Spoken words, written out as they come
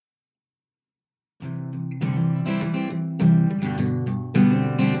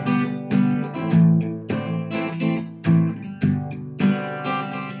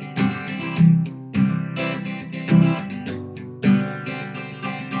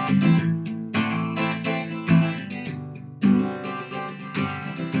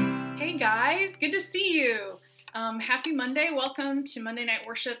good to see you. Happy Monday. Welcome to Monday Night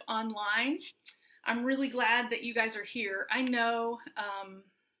Worship Online. I'm really glad that you guys are here. I know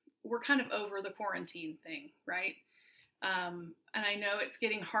we're kind of over the quarantine thing, right? And I know it's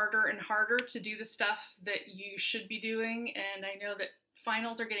getting harder and harder to do the stuff that you should be doing. And I know that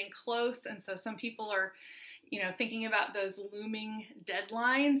finals are getting close. And so some people are, thinking about those looming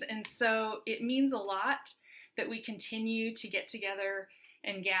deadlines. And so it means a lot that we continue to get together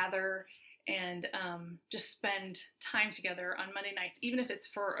and gather and just spend time together on Monday nights, even if it's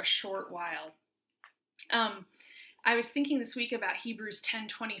for a short while. I was thinking this week about Hebrews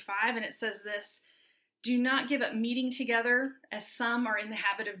 10:25, and it says this: "Do not give up meeting together, as some are in the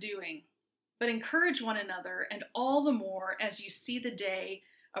habit of doing, but encourage one another, and all the more as you see the day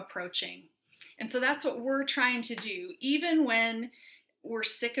approaching." And so that's what we're trying to do, even when we're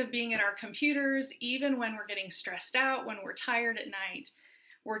sick of being at our computers, even when we're getting stressed out, when we're tired at night.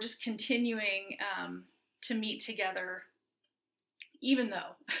 We're just continuing to meet together, even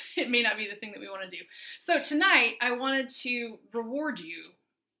though it may not be the thing that we want to do. So tonight, I wanted to reward you,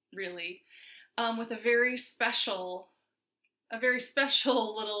 really, with a very special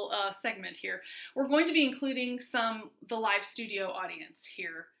little segment here. We're going to be including the live studio audience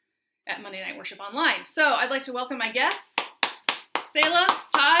here at Monday Night Worship Online. So I'd like to welcome my guests, Selah,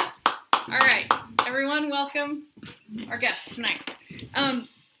 Todd. All right, everyone, welcome our guests tonight.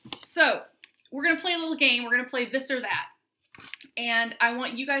 So we're going to play a little game. We're going to play this or that. And I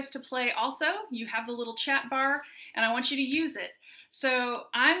want you guys to play also. You have the little chat bar, and I want you to use it. So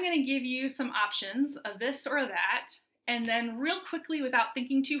I'm going to give you some options of this or that. And then real quickly, without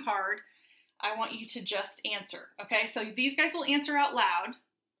thinking too hard, I want you to just answer. Okay, so these guys will answer out loud,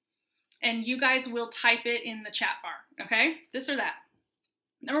 and you guys will type it in the chat bar. Okay, this or that.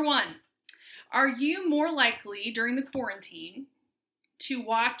 Number one, are you more likely during the quarantine to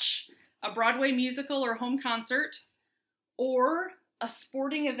watch a Broadway musical or home concert or a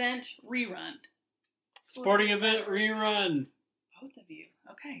sporting event rerun? Sporting event rerun. Both of you.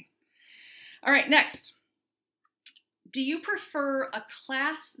 Okay. All right, next. Do you prefer a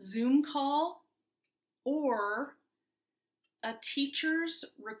class Zoom call or a teacher's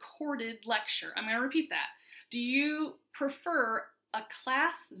recorded lecture? I'm going to repeat that. Do you prefer a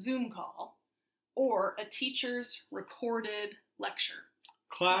class Zoom call or a teacher's recorded lecture?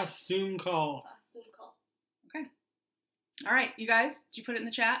 Class Zoom call. Class Zoom call. Okay. All right, you guys, did you put it in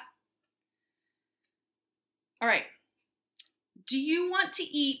the chat? All right. Do you want to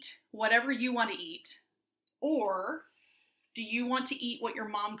eat whatever you want to eat, or do you want to eat what your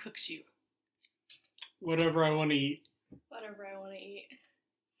mom cooks you? Whatever I want to eat. Whatever I want to eat.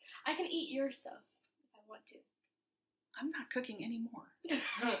 I can eat your stuff if I want to. I'm not cooking anymore.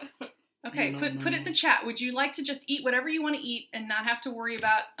 Okay, No, put it in the chat. Would you like to just eat whatever you want to eat and not have to worry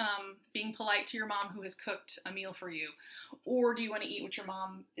about being polite to your mom who has cooked a meal for you? Or do you want to eat what your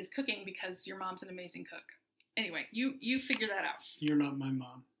mom is cooking because your mom's an amazing cook? Anyway, you figure that out. You're not my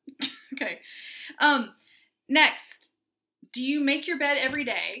mom. Okay. Next, do you make your bed every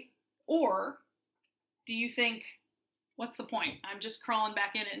day? Or do you think, what's the point? I'm just crawling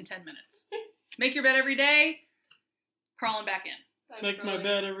back in it in 10 minutes. Make your bed every day, crawling back in. Make my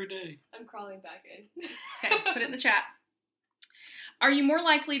bed every day. I'm crawling back in. Okay, put it in the chat. Are you more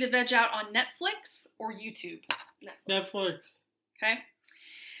likely to veg out on Netflix or YouTube? Netflix. Okay.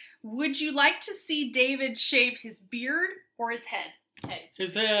 Would you like to see David shave his beard or his head? Head.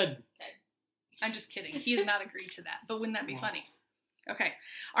 His head. Head. I'm just kidding. He has not agreed to that, but wouldn't that be funny? Okay.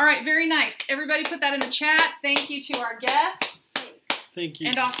 All right, very nice. Everybody put that in the chat. Thank you to our guests. Thank you.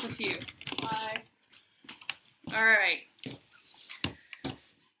 And off with you. Bye. All right.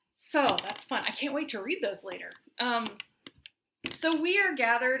 So that's fun. I can't wait to read those later. So we are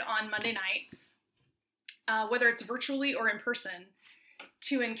gathered on Monday nights, whether it's virtually or in person,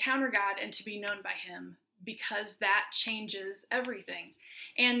 to encounter God and to be known by Him, because that changes everything.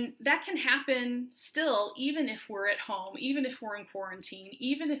 And that can happen still, even if we're at home, even if we're in quarantine,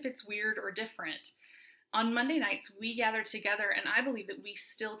 even if it's weird or different. On Monday nights, we gather together, and I believe that we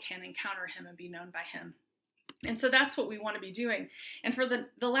still can encounter Him and be known by Him. And so that's what we want to be doing. And for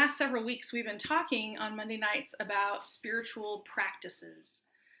the last several weeks, we've been talking on Monday nights about spiritual practices,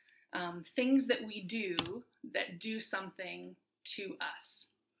 things that we do that do something to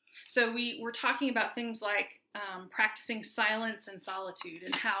us. So we're talking about things like practicing silence and solitude,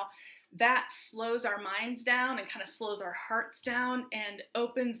 and how that slows our minds down and kind of slows our hearts down and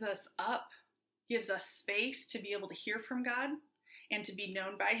opens us up, gives us space to be able to hear from God and to be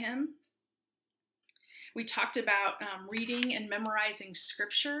known by Him. We talked about reading and memorizing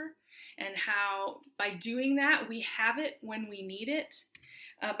scripture, and how by doing that, we have it when we need it.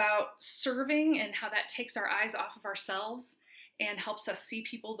 about serving and how that takes our eyes off of ourselves and helps us see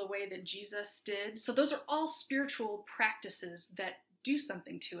people the way that Jesus did. So those are all spiritual practices that do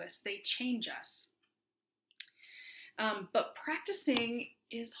something to us. They change us. But practicing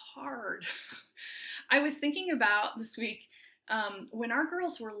is hard. I was thinking about this week, when our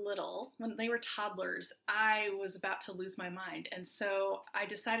girls were little, when they were toddlers, I was about to lose my mind. And so I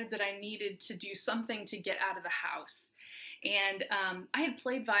decided that I needed to do something to get out of the house. And I had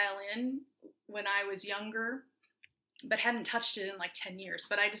played violin when I was younger, but hadn't touched it in like 10 years.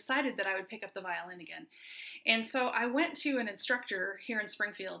 But I decided that I would pick up the violin again. And so I went to an instructor here in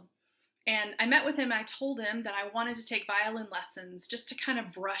Springfield. And I met with him. I told him that I wanted to take violin lessons just to kind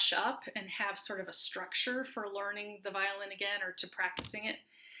of brush up and have sort of a structure for learning the violin again or to practicing it.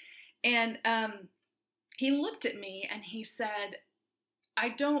 And he looked at me and he said, "I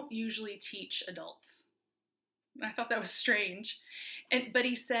don't usually teach adults." And I thought that was strange. But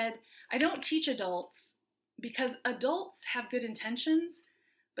he said, "I don't teach adults because adults have good intentions,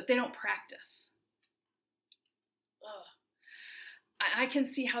 but they don't practice." I can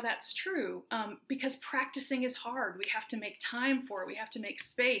see how that's true, because practicing is hard. We have to make time for it. We have to make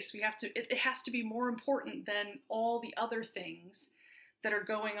space. It has to be more important than all the other things that are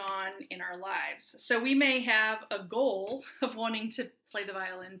going on in our lives. So we may have a goal of wanting to play the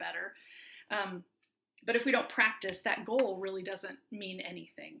violin better, but if we don't practice, that goal really doesn't mean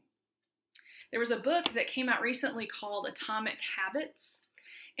anything. There was a book that came out recently called Atomic Habits,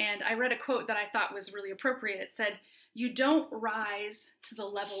 and I read a quote that I thought was really appropriate. It said, "You don't rise to the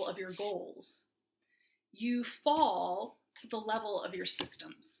level of your goals. You fall to the level of your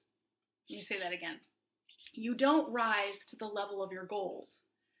systems." Let me say that again. You don't rise to the level of your goals.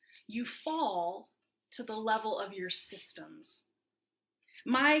 You fall to the level of your systems.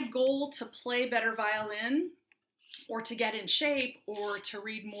 My goal to play better violin, or to get in shape, or to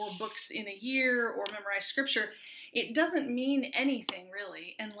read more books in a year, or memorize scripture, it doesn't mean anything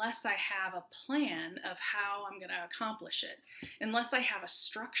really unless I have a plan of how I'm going to accomplish it, unless I have a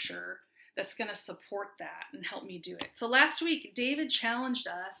structure that's going to support that and help me do it. So last week, David challenged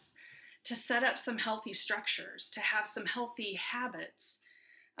us to set up some healthy structures, to have some healthy habits,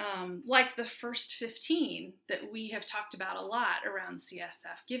 like the first 15 that we have talked about a lot around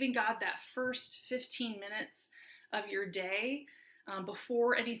CSF, giving God that first 15 minutes of your day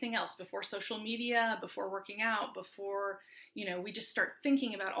before anything else, before social media, before working out, before, we just start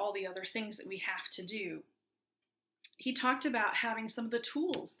thinking about all the other things that we have to do. He talked about having some of the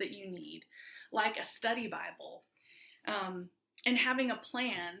tools that you need, like a study Bible, and having a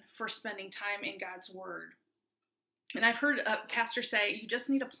plan for spending time in God's Word. And I've heard a pastor say, you just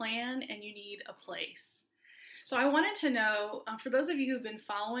need a plan and you need a place. So I wanted to know, for those of you who've been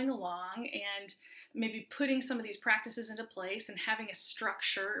following along and maybe putting some of these practices into place and having a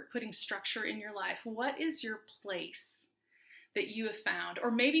structure, putting structure in your life, what is your place that you have found?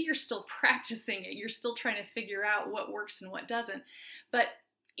 Or maybe you're still practicing it. You're still trying to figure out what works and what doesn't. But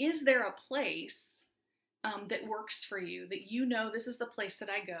is there a place that works for you, that you know this is the place that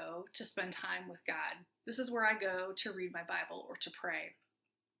I go to spend time with God? This is where I go to read my Bible or to pray.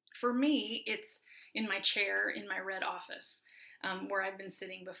 For me, it's in my chair in my red office, where I've been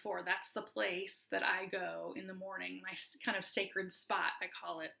sitting before. That's the place that I go in the morning, my kind of sacred spot, I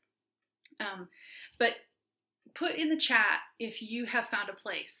call it. But put in the chat if you have found a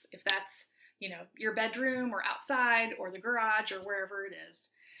place, if that's, your bedroom or outside or the garage or wherever it is.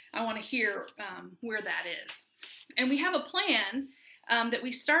 I want to hear where that is. And we have a plan that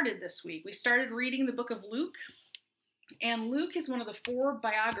we started this week. We started reading the book of Luke, and Luke is one of the 4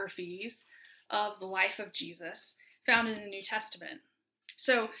 biographies of the life of Jesus found in the New Testament.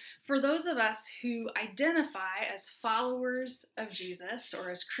 So for those of us who identify as followers of Jesus or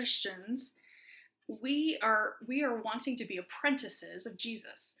as Christians, we are wanting to be apprentices of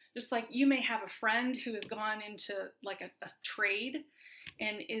Jesus. Just like you may have a friend who has gone into like a trade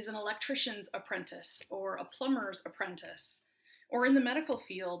and is an electrician's apprentice or a plumber's apprentice, or in the medical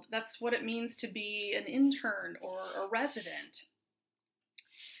field, that's what it means to be an intern or a resident.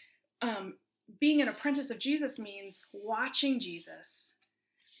 Being an apprentice of Jesus means watching Jesus,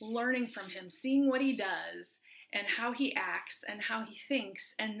 learning from him, seeing what he does and how he acts and how he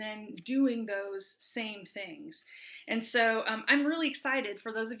thinks, and then doing those same things. And so I'm really excited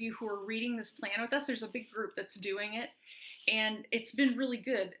for those of you who are reading this plan with us. There's a big group that's doing it, and it's been really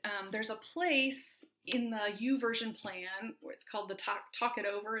good. There's a place in the YouVersion plan where it's called the Talk It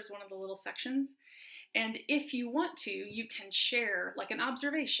Over is one of the little sections. And if you want to, you can share like an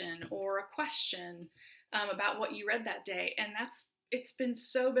observation or a question about what you read that day. And it's been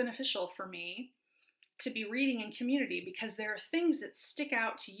so beneficial for me to be reading in community, because there are things that stick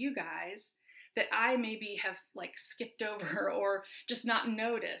out to you guys that I maybe have like skipped over or just not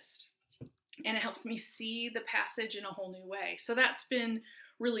noticed. And it helps me see the passage in a whole new way. So that's been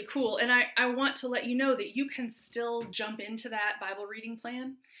really cool. And I want to let you know that you can still jump into that Bible reading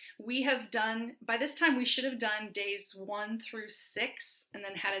plan. We have done, by this time, we should have done days 1 through 6 and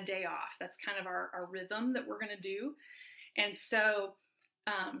then had a day off. That's kind of our rhythm that we're going to do. And so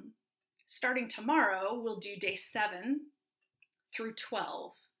starting tomorrow, we'll do day 7 through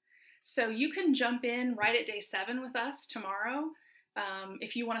 12. So you can jump in right at day 7 with us tomorrow.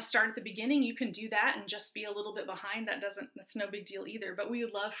 If you want to start at the beginning, you can do that and just be a little bit behind. That's no big deal either, but we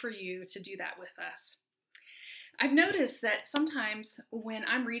would love for you to do that with us. I've noticed that sometimes when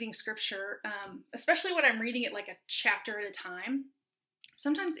I'm reading scripture, especially when I'm reading it like a chapter at a time,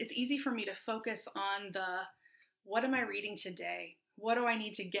 sometimes it's easy for me to focus on what am I reading today? What do I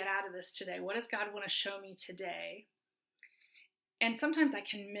need to get out of this today? What does God want to show me today? And sometimes I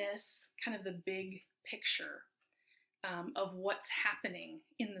can miss kind of the big picture of what's happening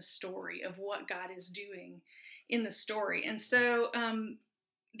in the story, of what God is doing in the story. And so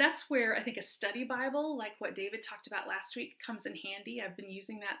that's where I think a study Bible, like what David talked about last week, comes in handy. I've been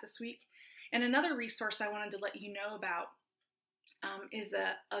using that this week. And another resource I wanted to let you know about is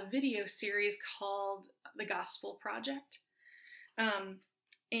a video series called The Gospel Project.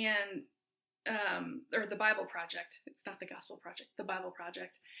 Or the Bible Project. It's not the Gospel Project, the Bible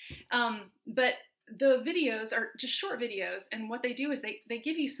Project. But the videos are just short videos, and what they do is they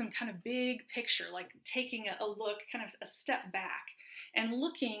give you some kind of big picture, like taking a look, kind of a step back, and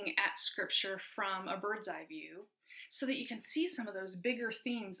looking at Scripture from a bird's eye view, so that you can see some of those bigger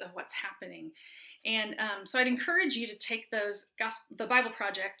themes of what's happening. And so I'd encourage you to take those the Bible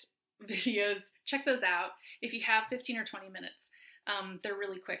Project videos, check those out if you have 15 or 20 minutes. They're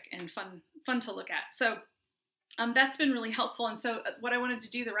really quick and fun to look at. So that's been really helpful. And so what I wanted to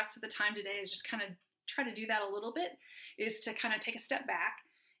do the rest of the time today is just kind of try to do that a little bit, is to kind of take a step back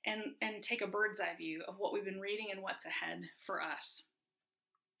and take a bird's eye view of what we've been reading and what's ahead for us.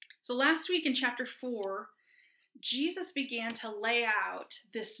 So last week in chapter 4, Jesus began to lay out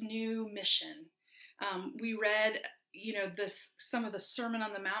this new mission. We read, some of the Sermon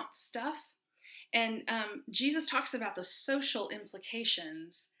on the Mount stuff. And Jesus talks about the social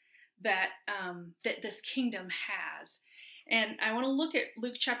implications that this kingdom has. And I want to look at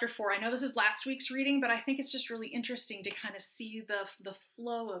Luke chapter 4. I know this is last week's reading, but I think it's just really interesting to kind of see the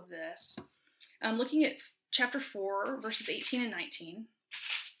flow of this. Looking at chapter 4, verses 18 and 19.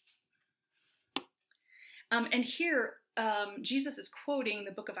 And here, Jesus is quoting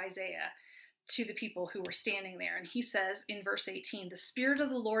the book of Isaiah to the people who were standing there. And he says in verse 18, "The Spirit of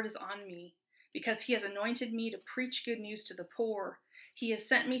the Lord is on me, because he has anointed me to preach good news to the poor. He has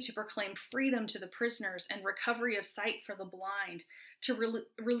sent me to proclaim freedom to the prisoners and recovery of sight for the blind, to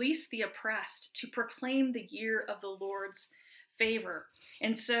release the oppressed, to proclaim the year of the Lord's favor."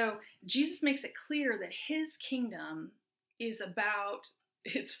 And so Jesus makes it clear that his kingdom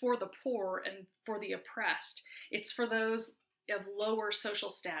it's for the poor and for the oppressed. It's for those of lower social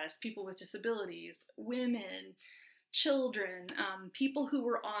status, people with disabilities, women, children, people who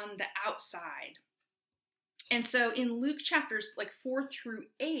were on the outside. And so in Luke chapters 4 through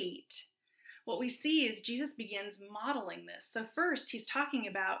 8, what we see is Jesus begins modeling this. So first, he's talking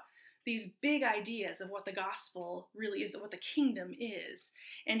about these big ideas of what the gospel really is, of what the kingdom is.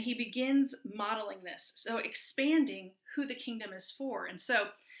 And he begins modeling this, so expanding who the kingdom is for. And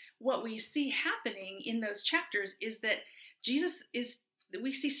so what we see happening in those chapters is that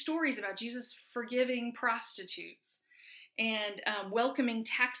we see stories about Jesus forgiving prostitutes and welcoming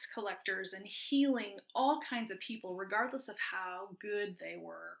tax collectors and healing all kinds of people, regardless of how good they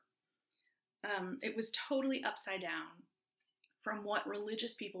were. It was totally upside down from what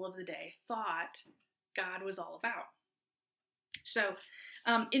religious people of the day thought God was all about. So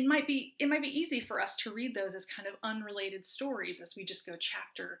it might be easy for us to read those as kind of unrelated stories as we just go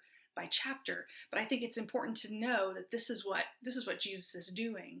chapter by chapter. But I think it's important to know that this is what Jesus is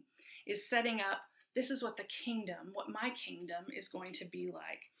doing, is setting up, this is what what my kingdom is going to be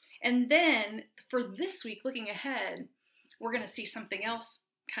like. And then for this week, looking ahead, we're going to see something else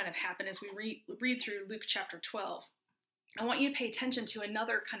kind of happen as we read through Luke chapter 12. I want you to pay attention to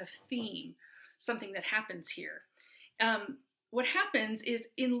another kind of theme, something that happens here. What happens is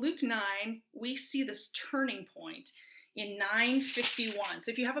in Luke 9, we see this turning point in 9:51.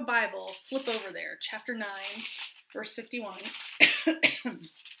 So if you have a Bible, flip over there, chapter 9, verse 51.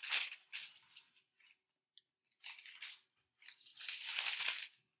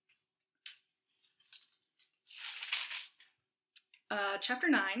 Chapter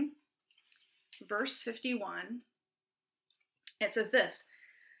 9, verse 51, it says this: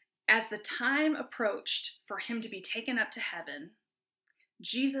 "As the time approached for him to be taken up to heaven,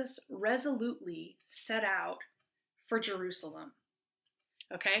 Jesus resolutely set out for Jerusalem."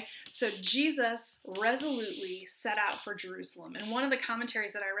 Okay, so Jesus resolutely set out for Jerusalem. And one of the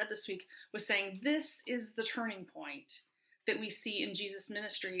commentaries that I read this week was saying this is the turning point that we see in Jesus'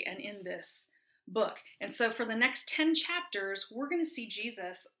 ministry and in this book. And so for the next 10 chapters, we're going to see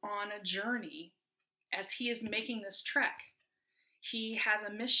Jesus on a journey as he is making this trek. He has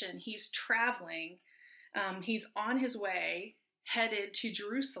a mission. He's traveling. He's on his way, headed to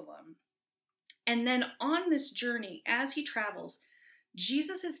Jerusalem. And then on this journey, as he travels,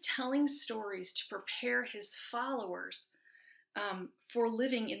 Jesus is telling stories to prepare his followers for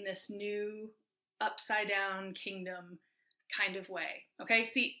living in this new upside down kingdom kind of way. Okay,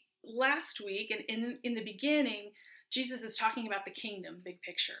 see, last week and in the beginning, Jesus is talking about the kingdom, big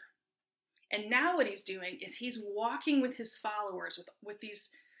picture. And now what he's doing is he's walking with his followers, with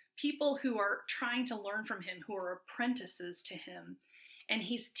these people who are trying to learn from him, who are apprentices to him. And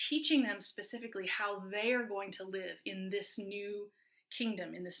he's teaching them specifically how they are going to live in this new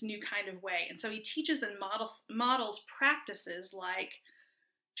kingdom, in this new kind of way. And so he teaches and models practices like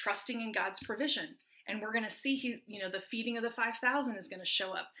trusting in God's provision. And we're going to see the feeding of the 5,000 is going to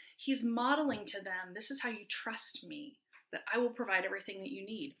show up. He's modeling to them, this is how you trust me, that I will provide everything that you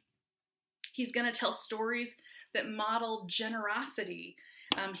need. He's going to tell stories that model generosity.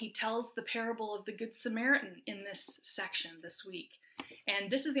 He tells the parable of the Good Samaritan in this section this week. And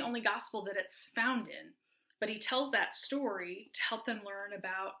this is the only gospel that it's found in. But he tells that story to help them learn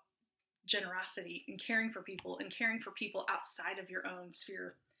about generosity and caring for people outside of your own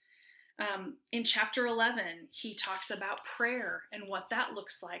sphere. In chapter 11, he talks about prayer and what that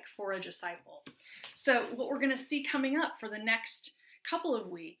looks like for a disciple. So what we're going to see coming up for the next couple of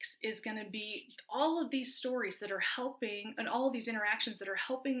weeks is going to be all of these stories that are helping, and all of these interactions that are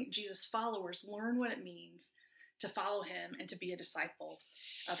helping Jesus' followers learn what it means to follow him and to be a disciple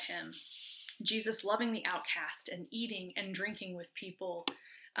of him. Jesus loving the outcast and eating and drinking with people,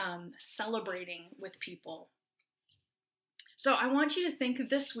 celebrating with people. So I want you to think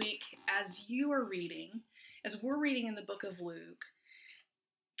this week as you are reading, as we're reading in the book of Luke,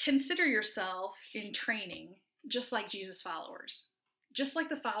 consider yourself in training just like Jesus' followers. Just like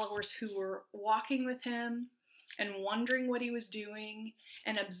the followers who were walking with him and wondering what he was doing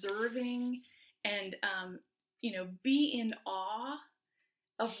and observing and, be in awe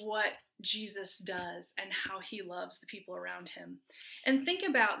of what Jesus does and how he loves the people around him. And think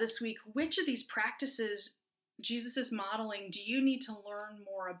about this week, which of these practices Jesus is modeling do you need to learn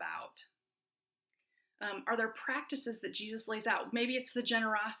more about? Are there practices that Jesus lays out? Maybe it's the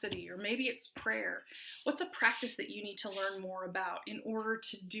generosity, or maybe it's prayer. What's a practice that you need to learn more about in order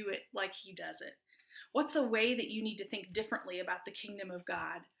to do it like he does it? What's a way that you need to think differently about the kingdom of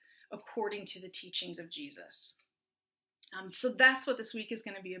God according to the teachings of Jesus? So that's what this week is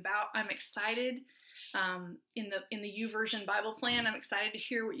going to be about. I'm excited. In the YouVersion Bible plan, I'm excited to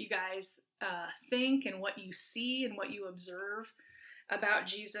hear what you guys think and what you see and what you observe about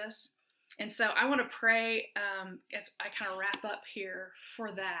Jesus. And so I want to pray as I kind of wrap up here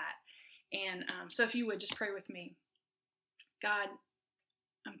for that. And so if you would just pray with me. God,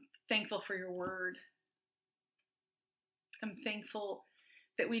 I'm thankful for your word. I'm thankful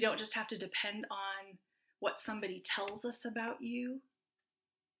that we don't just have to depend on what somebody tells us about you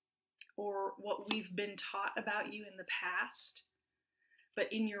or what we've been taught about you in the past,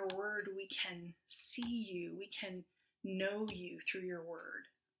 but in your word we can see you, we can know you through your word.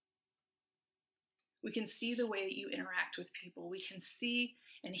 We can see the way that you interact with people. We can see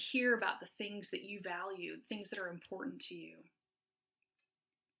and hear about the things that you value, things that are important to you.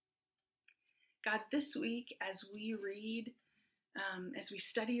 God, this week as we read, as we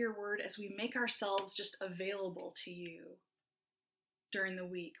study your word, as we make ourselves just available to you during the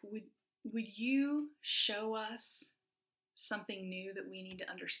week, would you show us something new that we need to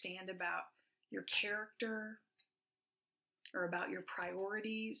understand about your character or about your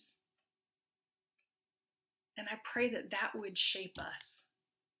priorities? And I pray that that would shape us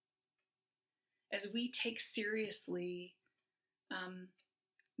as we take seriously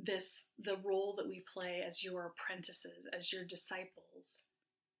the role that we play as your apprentices, as your disciples,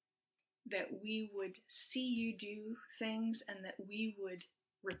 that we would see you do things and that we would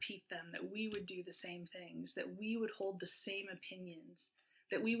repeat them, that we would do the same things, that we would hold the same opinions,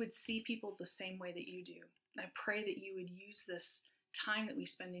 that we would see people the same way that you do. I pray that you would use this time that we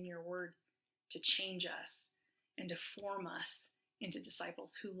spend in your word to change us and to form us into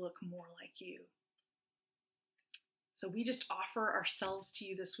disciples who look more like you. So we just offer ourselves to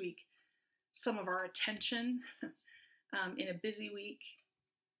you this week. some of our attention in a busy week.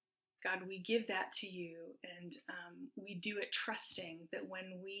 God, we give that to you, and we do it trusting that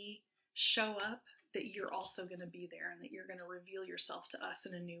when we show up, that you're also going to be there and that you're going to reveal yourself to us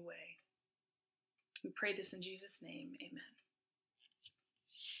in a new way. We pray this in Jesus' name. Amen.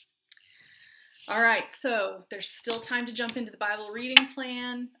 All right, so there's still time to jump into the Bible reading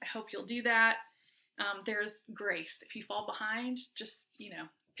plan. I hope you'll do that. There's grace. If you fall behind, just,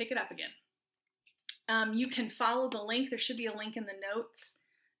 pick it up again. You can follow the link. There should be a link in the notes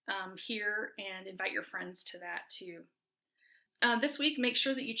here, and invite your friends to that too. This week, make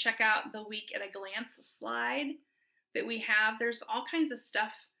sure that you check out the Week at a Glance slide that we have. There's all kinds of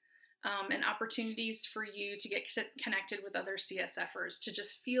stuff and opportunities for you to get connected with other CSFers, to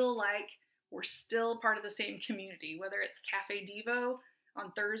just feel like we're still part of the same community, whether it's Cafe Devo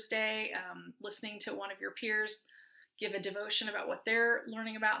on Thursday, listening to one of your peers give a devotion about what they're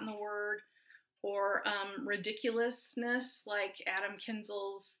learning about in the Word, or ridiculousness like Adam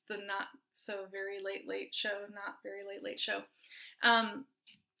Kinzel's The Not Very Late Show.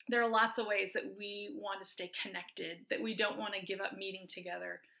 There are lots of ways that we want to stay connected, that we don't want to give up meeting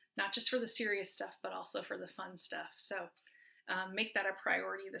together, not just for the serious stuff, but also for the fun stuff. So make that a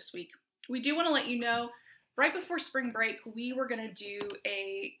priority this week. We do want to let you know, right before spring break, we were going to do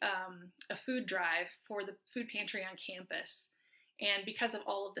a food drive for the food pantry on campus. And because of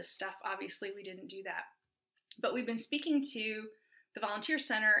all of this stuff, obviously we didn't do that. But we've been speaking to the Volunteer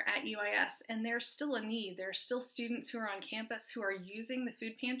Center at UIS, and there's still a need. There are still students who are on campus who are using the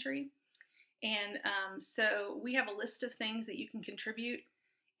food pantry. And so we have a list of things that you can contribute,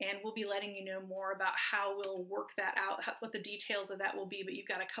 and we'll be letting you know more about how we'll work that out, what the details of that will be. But you've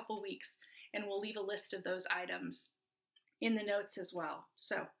got a couple weeks, and we'll leave a list of those items in the notes as well.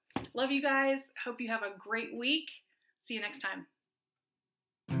 So love you guys. Hope you have a great week. See you next time.